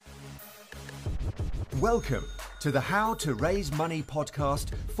Welcome to the How to Raise Money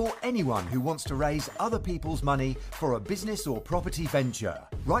podcast for anyone who wants to raise other people's money for a business or property venture.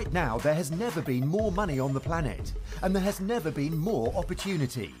 Right now, there has never been more money on the planet, and there has never been more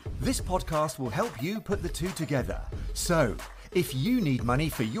opportunity. This podcast will help you put the two together. So, if you need money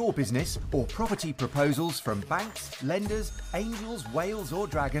for your business or property proposals from banks, lenders, angels, whales or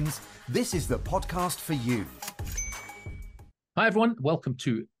dragons, this is the podcast for you. Hi, everyone. Welcome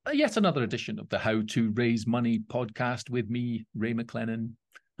to yet another edition of the How to Raise Money podcast with me, Ray McLennan.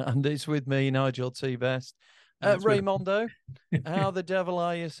 And it's with me, Nigel T. Best. Raymondo, how the devil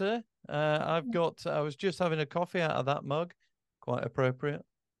are you, sir? I was just having a coffee out of that mug. Quite appropriate.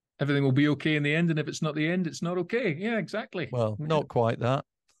 Everything will be okay in the end, and if it's not the end, it's not okay. Yeah, exactly. Well, not quite that.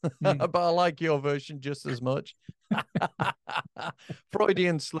 But I like your version just as much.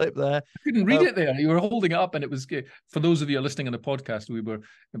 Freudian slip there. I couldn't read it there. You were holding it up, and it was, for those of you listening on the podcast,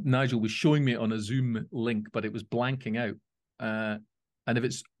 Nigel was showing me it on a Zoom link, but it was blanking out. And if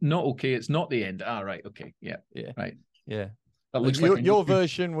it's not okay, it's not the end. Ah, right. Okay. Yeah. Right. Yeah. That looks your, like your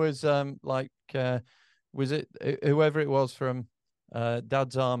version was was it whoever it was from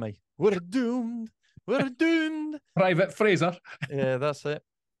Dad's Army? We're doomed. We're doomed. Private Fraser. Yeah, that's it.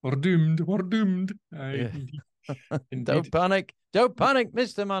 We're doomed. We're doomed. Yeah. Don't panic,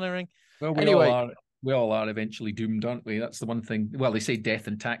 Mr. Mannering. Well, we all are eventually doomed, aren't we? That's the one thing. Well, they say death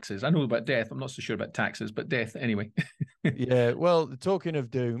and taxes. I know about death. I'm not so sure about taxes, but death anyway. Yeah. Well, talking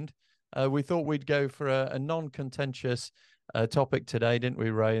of doomed, we thought we'd go for a non-contentious topic today, didn't we,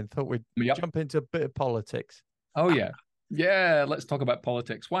 Ray? And thought we'd jump into a bit of politics. Oh yeah. Yeah, let's talk about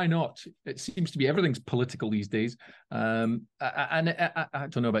politics. Why not? It seems to be everything's political these days. And I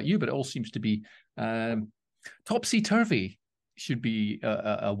don't know about you, but it all seems to be topsy-turvy should be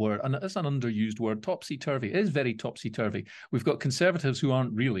a word. And it's an underused word, topsy-turvy. It is very topsy-turvy. We've got conservatives who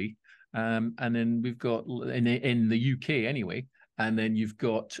aren't really. And then we've got, in the UK anyway, and then you've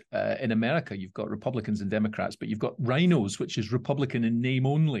got, in America, you've got Republicans and Democrats, but you've got rhinos, which is Republican in name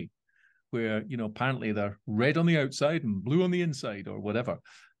only, where, apparently they're red on the outside and blue on the inside or whatever.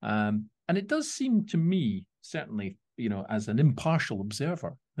 And it does seem to me, certainly, as an impartial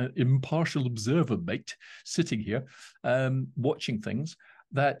observer, mate, sitting here, watching things,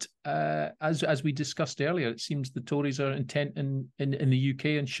 that as we discussed earlier, it seems the Tories are intent in the UK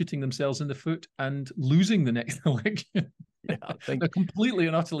and shooting themselves in the foot and losing the next election. Yeah, I think they're completely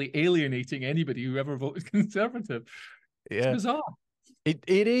and utterly alienating anybody who ever voted Conservative. Yeah. It's bizarre. It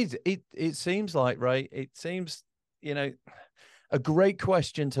is. It seems like, Ray, it seems, a great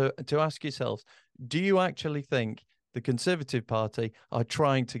question to ask yourselves. Do you actually think the Conservative Party are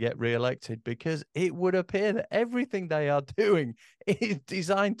trying to get re-elected? Because it would appear that everything they are doing is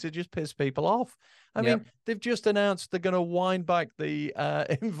designed to just piss people off. I mean, they've just announced they're going to wind back the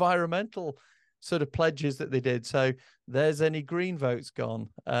environmental sort of pledges that they did. So there's any green votes gone.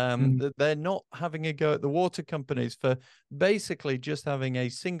 They're not having a go at the water companies for basically just having a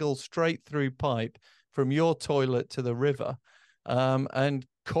single straight through pipe from your toilet to the river, and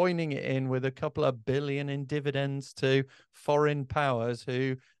coining it in with a couple of billion in dividends to foreign powers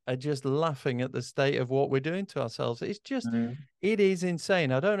who are just laughing at the state of what we're doing to ourselves. It's just, it is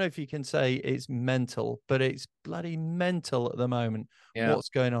insane. I don't know if you can say it's mental, but it's bloody mental at the moment. Yeah. What's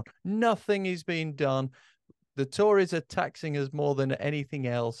going on? Nothing is being done. The Tories are taxing us more than anything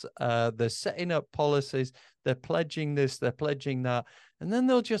else. They're setting up policies. They're pledging this, they're pledging that. And then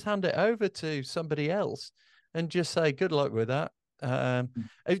they'll just hand it over to somebody else and just say, good luck with that.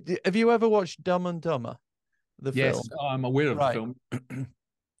 Have you ever watched Dumb and Dumber, the film? Yes, I'm aware of the film.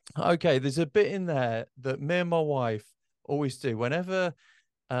 Okay, there's a bit in there that me and my wife always do. Whenever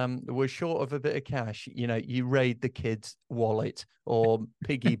we're short of a bit of cash, you raid the kid's wallet or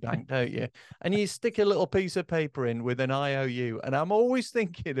piggy bank, don't you? And you stick a little piece of paper in with an IOU. And I'm always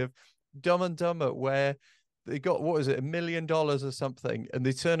thinking of Dumb and Dumber, where they got, what is it, $1 million or something, and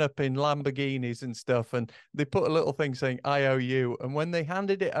they turn up in Lamborghinis and stuff, and they put a little thing saying IOU. And when they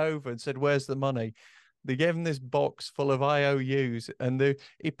handed it over and said, "Where's the money?" they gave him this box full of IOUs, and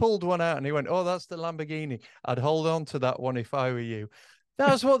he pulled one out and he went, "Oh, that's the Lamborghini. I'd hold on to that one if I were you."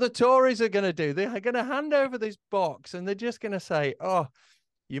 That's what the Tories are going to do. They are going to hand over this box, and they're just going to say, "Oh,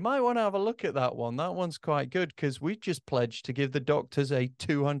 you might want to have a look at that one. That one's quite good because we just pledged to give the doctors a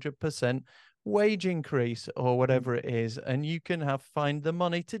 200% wage increase," or whatever it is, and you can find the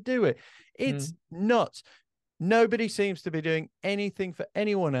money to do it. It's nuts. Nobody seems to be doing anything for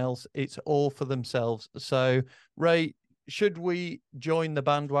anyone else. It's all for themselves. So, Ray, should we join the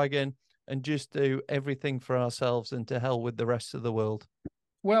bandwagon and just do everything for ourselves and to hell with the rest of the world?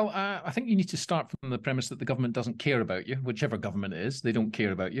 Well, I think you need to start from the premise that the government doesn't care about you, whichever government it is, they don't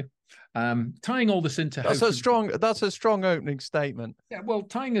care about you. Tying all this into That's a strong opening statement. Yeah, well,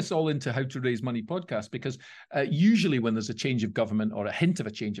 tying us all into How to Raise Money podcast, because usually when there's a change of government or a hint of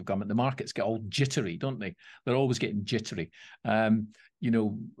a change of government, the markets get all jittery, don't they? They're always getting jittery. You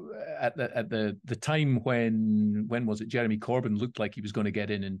know, at the time when was it? Jeremy Corbyn looked like he was going to get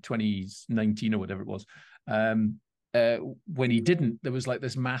in 2019 or whatever it was. When he didn't, there was like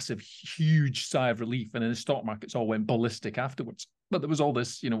this massive, huge sigh of relief, and then the stock markets all went ballistic afterwards. But there was all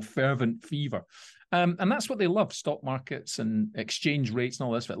this, fervent fever. And that's what they love, stock markets and exchange rates and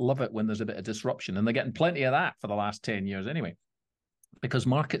all this. But love it when there's a bit of disruption. And they're getting plenty of that for the last 10 years anyway. Because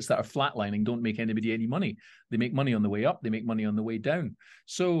markets that are flatlining don't make anybody any money. They make money on the way up. They make money on the way down.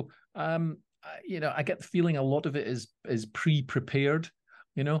 So, I get the feeling a lot of it is pre-prepared.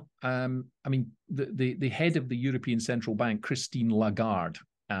 I mean, the head of the European Central Bank, Christine Lagarde,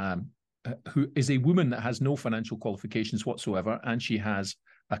 who is a woman that has no financial qualifications whatsoever, and she has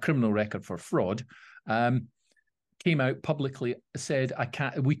a criminal record for fraud, came out publicly, said,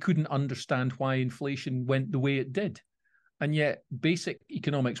 we couldn't understand why inflation went the way it did. And yet, basic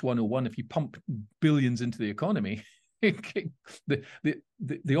economics 101, if you pump billions into the economy,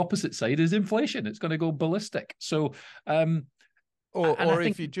 the opposite side is inflation. It's going to go ballistic. So, or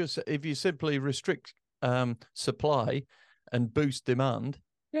if you simply restrict supply and boost demand,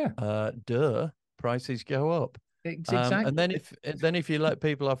 prices go up. Exactly. And then if you let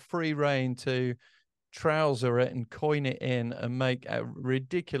people have free reign to trouser it and coin it in and make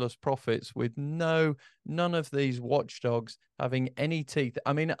ridiculous profits with none of these watchdogs having any teeth.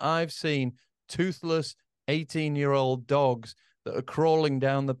 I mean, I've seen toothless 18-year-old dogs that are crawling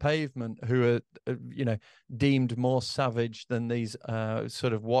down the pavement who are, deemed more savage than these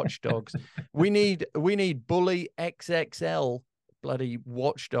sort of watchdogs. we need bully XXL bloody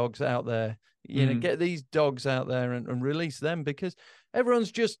watchdogs out there. Get these dogs out there and release them, because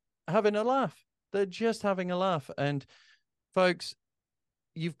everyone's just having a laugh. They're just having a laugh. And folks,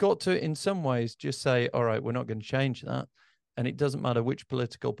 you've got to, in some ways, just say, all right, we're not going to change that. And it doesn't matter which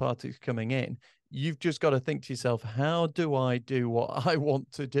political party is coming in. You've just got to think to yourself, how do I do what I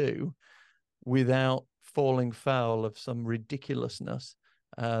want to do without falling foul of some ridiculousness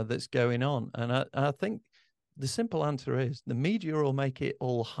that's going on? And I think the simple answer is the media will make it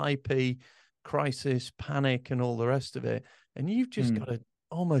all hypey, crisis, panic, and all the rest of it. And you've just got to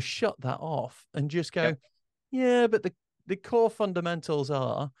almost shut that off and just go, yeah, but the core fundamentals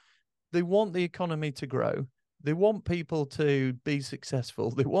are they want the economy to grow. They want people to be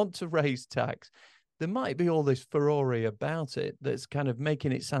successful. They want to raise tax. There might be all this furore about it that's kind of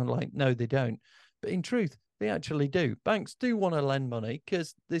making it sound like, no, they don't. But in truth, they actually do. Banks do want to lend money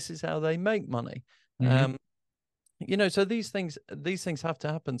because this is how they make money. So these things have to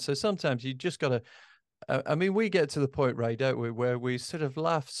happen. So sometimes you just got to, we get to the point, Ray, don't we, where we sort of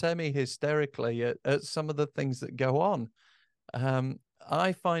laugh semi-hysterically at some of the things that go on.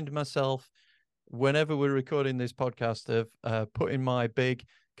 I find myself, whenever we're recording this podcast, of putting my big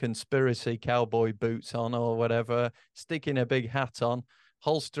conspiracy cowboy boots on or whatever, sticking a big hat on,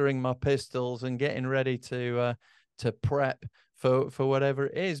 holstering my pistols and getting ready to prep for whatever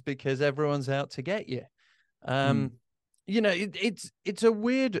it is, because everyone's out to get you. It's a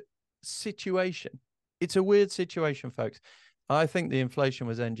weird situation. It's a weird situation, folks. I think the inflation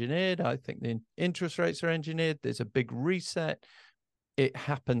was engineered. I think the interest rates are engineered. There's a big reset. It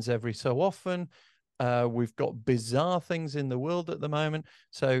happens every so often. We've got bizarre things in the world at the moment.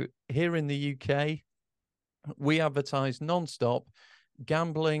 So here in the UK, we advertise nonstop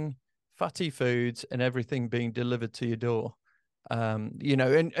gambling, fatty foods, and everything being delivered to your door.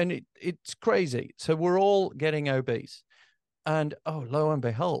 It's crazy. So we're all getting obese. And lo and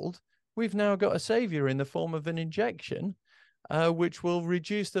behold, we've now got a savior in the form of an injection, which will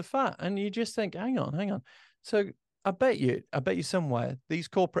reduce the fat. And you just think, hang on. So I bet you somewhere these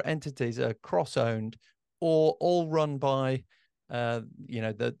corporate entities are cross-owned or all run by,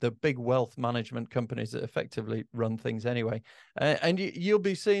 the big wealth management companies that effectively run things anyway. And you'll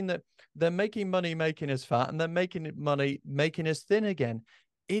be seeing that they're making money making us fat, and they're making money making us thin again.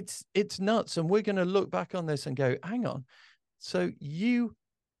 It's nuts. And we're going to look back on this and go, hang on. So you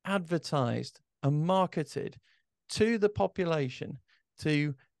advertised and marketed to the population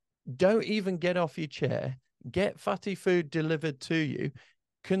to don't even get off your chair, get fatty food delivered to you,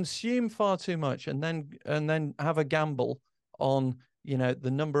 consume far too much, and then have a gamble on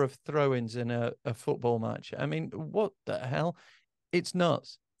the number of throw-ins in a football match. I mean, what the hell? It's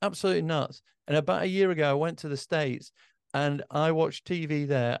nuts, absolutely nuts. And about a year ago, I went to the States and I watched TV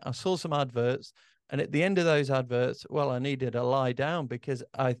there. I saw some adverts, And at the end of those adverts, well, I needed to lie down because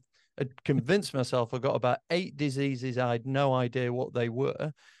I had convinced myself I got about 8 diseases. I had no idea what they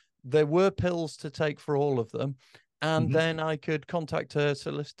were. There were pills to take for all of them. And then I could contact a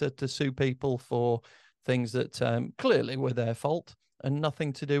solicitor to sue people for things that clearly were their fault and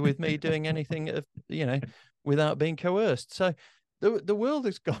nothing to do with me doing anything, without being coerced. So the world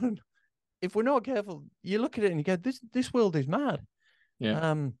has gone, if we're not careful, you look at it and you go, this world is mad.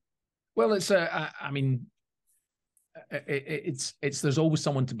 Yeah. Well, it's it's there's always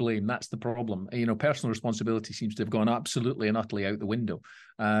someone to blame. That's the problem. Personal responsibility seems to have gone absolutely and utterly out the window.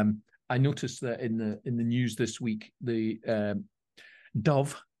 I noticed that in the news this week, the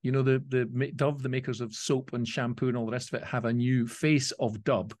Dove, the Dove, the makers of soap and shampoo and all the rest of it, have a new face of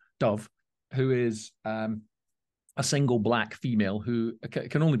Dove, who is a single black female who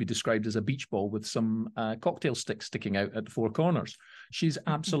can only be described as a beach ball with some cocktail sticks sticking out at the four corners. She's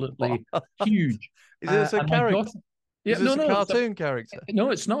absolutely huge. Is this a character? Yeah, is this a cartoon character? No,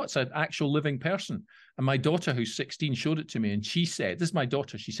 it's not. It's an actual living person. And my daughter, who's 16, showed it to me, and she said, "This is my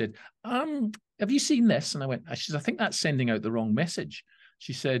daughter." She said, "Have you seen this?" And I went, "I think that's sending out the wrong message."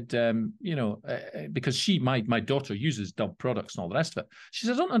 She said, because my daughter uses Dove products and all the rest of it. She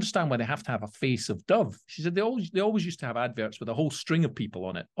said, "I don't understand why they have to have a face of Dove." She said they always used to have adverts with a whole string of people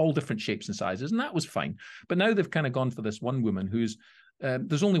on it, all different shapes and sizes, and that was fine. But now they've kind of gone for this one woman who's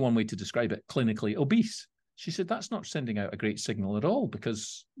there's only one way to describe it: clinically obese. She said that's not sending out a great signal at all,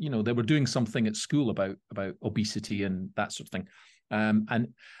 because they were doing something at school about obesity and that sort of thing,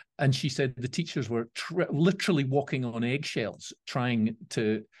 and she said the teachers were literally walking on eggshells, trying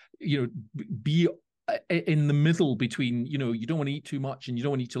to be in the middle between you don't want to eat too much and you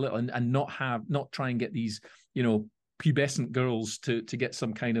don't want to eat too little, and not try and get these pubescent girls to get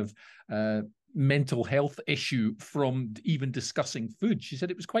some kind of mental health issue from even discussing food. She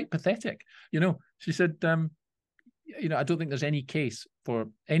said it was quite pathetic. She said, I don't think there's any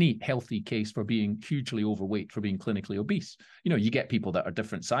healthy case for being hugely overweight, for being clinically obese. You get people that are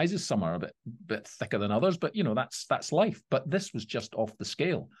different sizes. Some are a bit thicker than others, but that's life. But this was just off the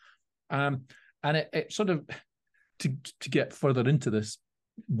scale. And it sort of, to get further into this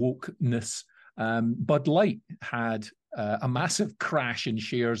wokeness, Bud Light had a massive crash in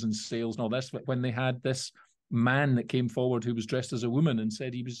shares and sales and all this when they had this man that came forward who was dressed as a woman and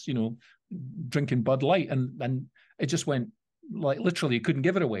said he was drinking Bud Light, and it just went like literally you couldn't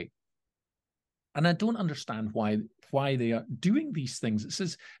give it away. And I don't understand why they are doing these things. It's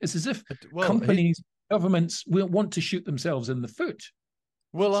as if companies, governments will want to shoot themselves in the foot.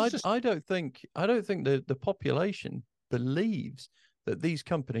 Well, I don't think the population believes that these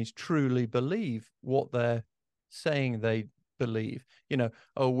companies truly believe what they're saying they believe.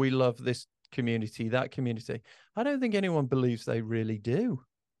 We love this community, that community. I don't think anyone believes they really do.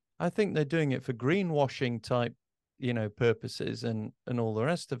 I think they're doing it for greenwashing type, purposes and all the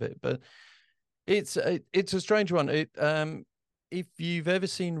rest of it. But it's a strange one. If you've ever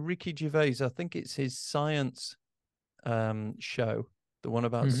seen Ricky Gervais, I think it's his science show, the one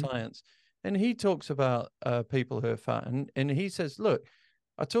about science, and he talks about people who are fat, and he says, look,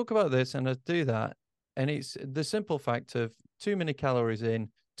 I talk about this and I do that, and it's the simple fact of too many calories in,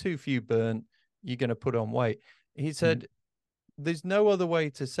 too few burnt, you're going to put on weight. He said, there's no other way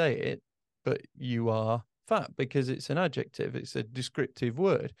to say it, but you are fat, because it's an adjective, it's a descriptive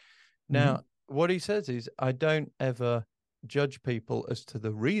word. Now, what he says is, I don't ever judge people as to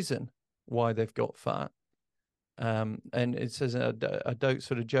the reason why they've got fat. And it says, I don't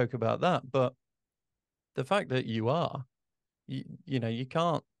sort of joke about that, but the fact that you are, you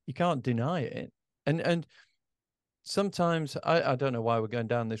can't deny it. And sometimes I don't know why we're going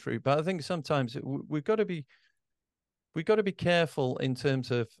down this route, but I think sometimes we've got to be careful in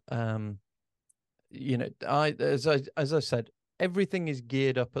terms of, as I said, everything is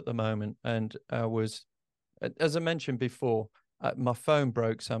geared up at the moment. And as I mentioned before, my phone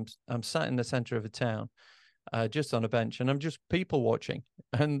broke. So I'm sat in the center of a town, just on a bench, and I'm just people watching.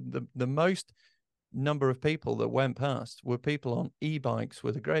 And the most number of people that went past were people on e-bikes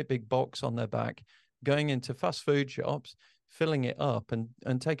with a great big box on their back, going into fast food shops, filling it up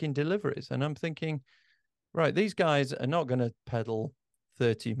and taking deliveries. And I'm thinking, right, these guys are not going to pedal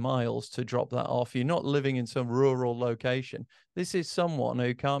 30 miles to drop that off. You're not living in some rural location. This is someone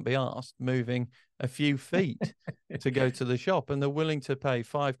who can't be asked moving a few feet to go to the shop, and they're willing to pay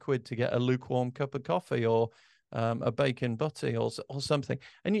 £5 to get a lukewarm cup of coffee or a bacon butty or something.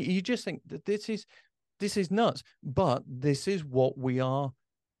 And you just think that this is nuts. But this is what we are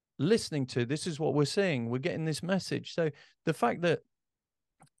listening to. This is what we're seeing. We're getting this message. So the fact that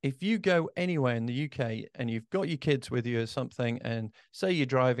if you go anywhere in the UK and you've got your kids with you or something, and say you're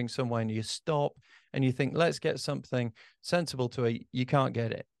driving somewhere and you stop and you think, let's get something sensible to eat, you can't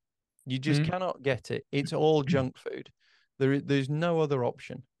get it. You just cannot get it. It's all junk food. There's no other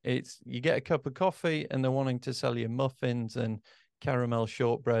option. It's, you get a cup of coffee and they're wanting to sell you muffins and caramel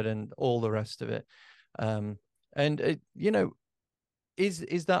shortbread and all the rest of it. And it, you know,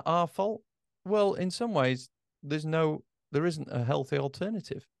 is that our fault? Well, in some ways, there isn't a healthy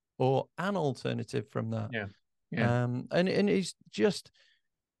alternative or an alternative from that. Yeah. And it's just,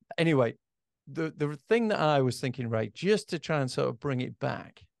 anyway, the thing that I was thinking, Ray, just to try and sort of bring it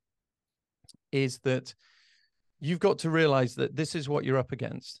back, is that you've got to realize that this is what you're up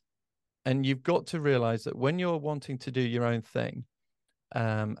against. And you've got to realize that when you're wanting to do your own thing,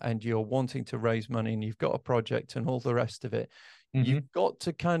 and you're wanting to raise money and you've got a project and all the rest of it, you've got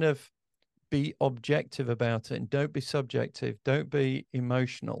to kind of be objective about it and don't be subjective. Don't be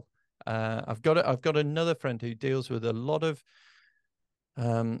emotional. I've got another friend who deals with a lot of,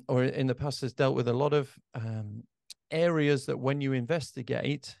 or in the past has dealt with a lot of areas that when you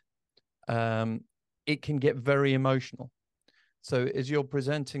investigate, it can get very emotional. So as you're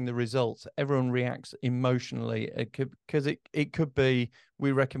presenting the results, everyone reacts emotionally. Because it could be,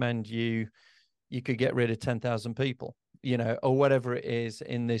 we recommend you could get rid of 10,000 people, you know, or whatever it is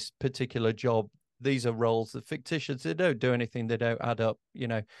in this particular job. These are roles that fictitious, they don't do anything, they don't add up, you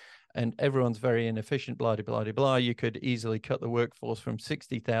know, and everyone's very inefficient, blah, blah, blah, blah. You could easily cut the workforce from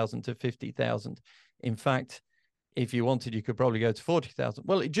 60,000 to 50,000. In fact, if you wanted, you could probably go to 40,000.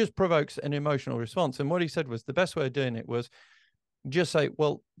 Well, it just provokes an emotional response. And what he said was the best way of doing it was just say,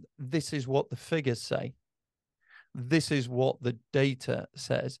 well, this is what the figures say. This is what the data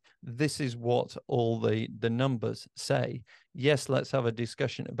says. This is what all the numbers say. Yes, let's have a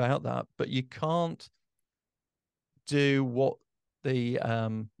discussion about that. But you can't do what the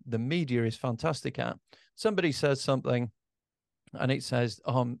media is fantastic at. Somebody says something and it says,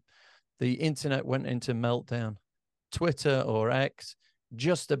 the internet went into meltdown. Twitter or X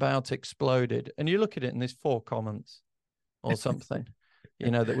just about exploded. And you look at it and there's 4 comments or something,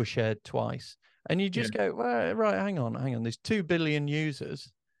 you know, that were shared twice. And you just go, well, right, hang on. There's 2 billion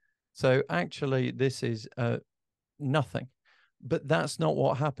users. So actually this is nothing. But that's not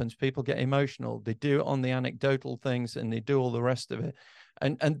what happens. People get emotional. They do it on the anecdotal things and they do all the rest of it.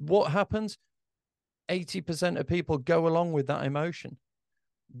 And what happens? 80% of people go along with that emotion.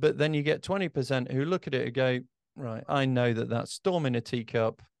 But then you get 20% who look at it and go, right, I know that's storm in a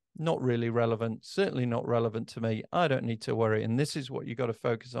teacup, not really relevant, certainly not relevant to me. I don't need to worry. And this is what you got to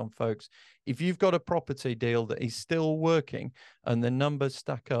focus on, folks. If you've got a property deal that is still working and the numbers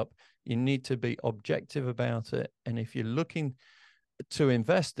stack up, you need to be objective about it. And if you're looking to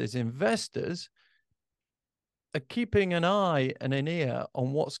investors are keeping an eye and an ear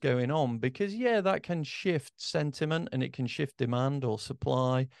on what's going on, because that can shift sentiment and it can shift demand or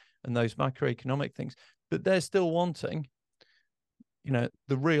supply and those macroeconomic things, but they're still wanting, you know,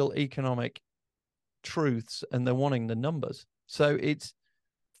 the real economic truths and they're wanting the numbers. So it's,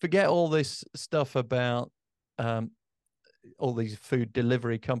 forget all this stuff about all these food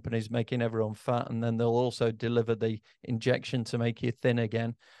delivery companies making everyone fat, and then they'll also deliver the injection to make you thin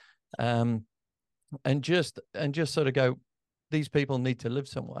again. And just sort of go, these people need to live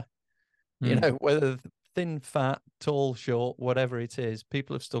somewhere. You know, whether thin, fat, tall, short, whatever it is,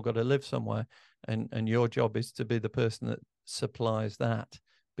 people have still got to live somewhere. And your job is to be the person that supplies that,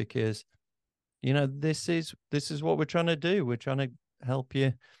 because, you know, this is what we're trying to do. We're trying to help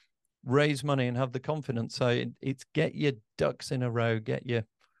you raise money and have the confidence. So it's get your ducks in a row, get your,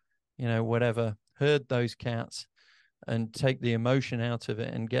 you know, whatever, herd those cats and take the emotion out of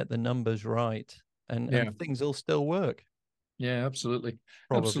it and get the numbers right. And things will still work. Yeah, absolutely.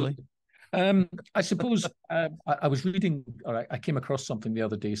 Probably. Absolutely. I suppose I was reading, or I came across something the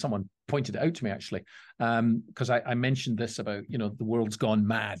other day. Someone pointed it out to me, actually, because I mentioned this about, you know, the world's gone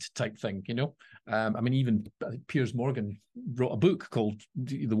mad type thing, you know. I mean, even Piers Morgan wrote a book called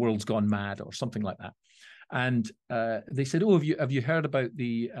The World's Gone Mad or something like that. And they said, oh, have you heard about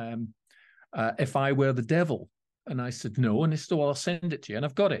the If I Were the Devil? And I said, no. And they said, well, I'll send it to you. And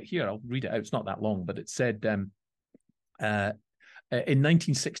I've got it here. I'll read it out. It's not that long, but it said, in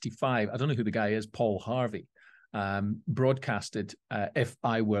 1965, I don't know who the guy is, Paul Harvey, broadcasted If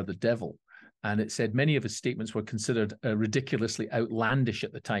I Were the Devil. And it said many of his statements were considered ridiculously outlandish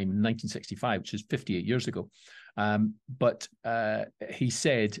at the time in 1965, which is 58 years ago. But he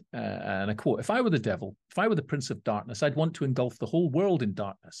said, and I quote, if I were the devil, if I were the prince of darkness, I'd want to engulf the whole world in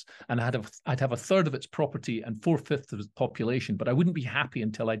darkness. And I'd have a third of its property and 4/5 of its population, but I wouldn't be happy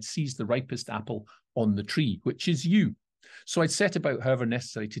until I'd seized the ripest apple on the tree, which is you. So I'd set about, however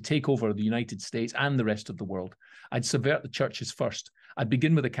necessary, to take over the United States and the rest of the world. I'd subvert the churches first. I'd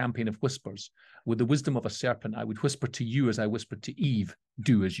begin with a campaign of whispers. With the wisdom of a serpent, I would whisper to you as I whispered to Eve,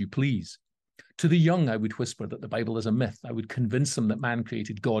 do as you please. To the young, I would whisper that the Bible is a myth. I would convince them that man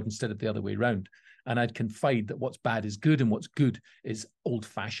created God instead of the other way around. And I'd confide that what's bad is good and what's good is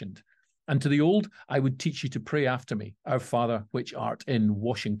old-fashioned. And to the old, I would teach you to pray after me, Our Father, which art in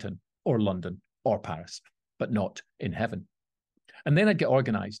Washington or London or Paris, but not in heaven. And then I'd get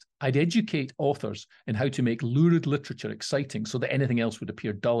organized. I'd educate authors in how to make lurid literature exciting so that anything else would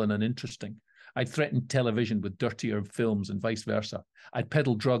appear dull and uninteresting. I'd threaten television with dirtier films and vice versa. I'd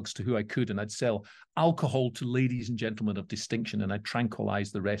peddle drugs to who I could, and I'd sell alcohol to ladies and gentlemen of distinction, and I'd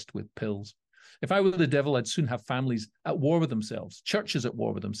tranquilize the rest with pills. If I were the devil, I'd soon have families at war with themselves, churches at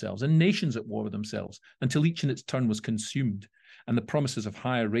war with themselves, and nations at war with themselves, until each in its turn was consumed. And the promises of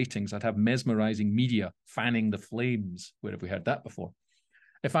higher ratings, I'd have mesmerizing media fanning the flames. Where have we heard that before?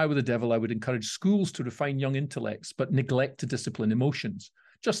 If I were the devil, I would encourage schools to refine young intellects, but neglect to discipline emotions.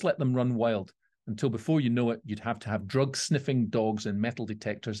 Just let them run wild, until before you know it, you'd have to have drug-sniffing dogs and metal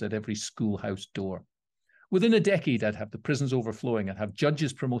detectors at every schoolhouse door. Within a decade, I'd have the prisons overflowing. I'd have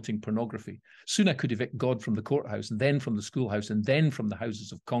judges promoting pornography. Soon I could evict God from the courthouse, and then from the schoolhouse, and then from the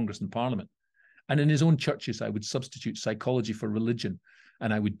houses of Congress and Parliament. And in his own churches, I would substitute psychology for religion,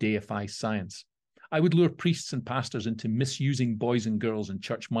 and I would deify science. I would lure priests and pastors into misusing boys and girls and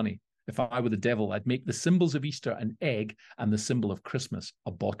church money. If I were the devil, I'd make the symbols of Easter an egg and the symbol of Christmas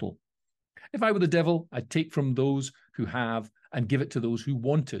a bottle. If I were the devil, I'd take from those who have and give it to those who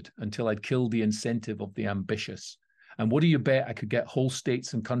wanted until I'd killed the incentive of the ambitious. And what do you bet I could get whole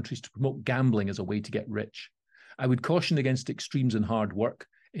states and countries to promote gambling as a way to get rich? I would caution against extremes in hard work,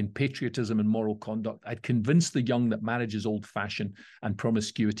 in patriotism and moral conduct. I'd convince the young that marriage is old-fashioned and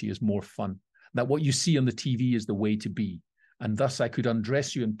promiscuity is more fun, that what you see on the TV is the way to be. And thus I could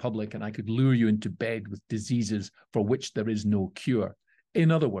undress you in public and I could lure you into bed with diseases for which there is no cure.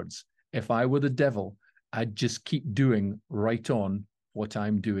 In other words, if I were the devil, I'd just keep doing right on what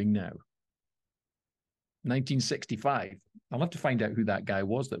I'm doing now. 1965. I'll have to find out who that guy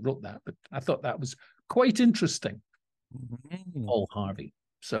was that wrote that, but I thought that was quite interesting. Paul Harvey.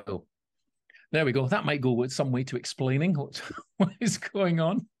 So there we go. That might go with some way to explaining what is going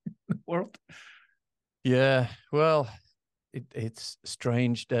on in the world. Yeah, well, it's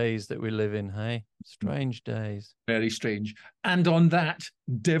strange days that we live in, hey? Strange days. Very strange. And on that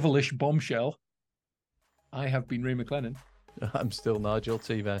devilish bombshell, I have been Ray McLennan. I'm still Nigel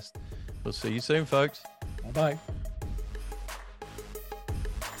T-Vest. We'll see you soon, folks. Bye-bye.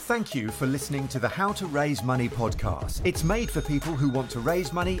 Thank you for listening to the How to Raise Money podcast. It's made for people who want to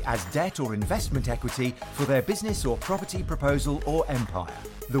raise money as debt or investment equity for their business or property proposal or empire.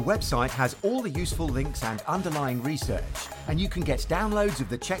 The website has all the useful links and underlying research, and you can get downloads of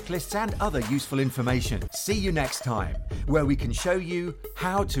the checklists and other useful information. See you next time, where we can show you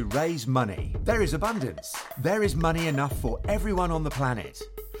how to raise money. There is abundance. There is money enough for everyone on the planet.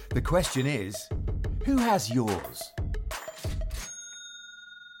 The question is, who has yours?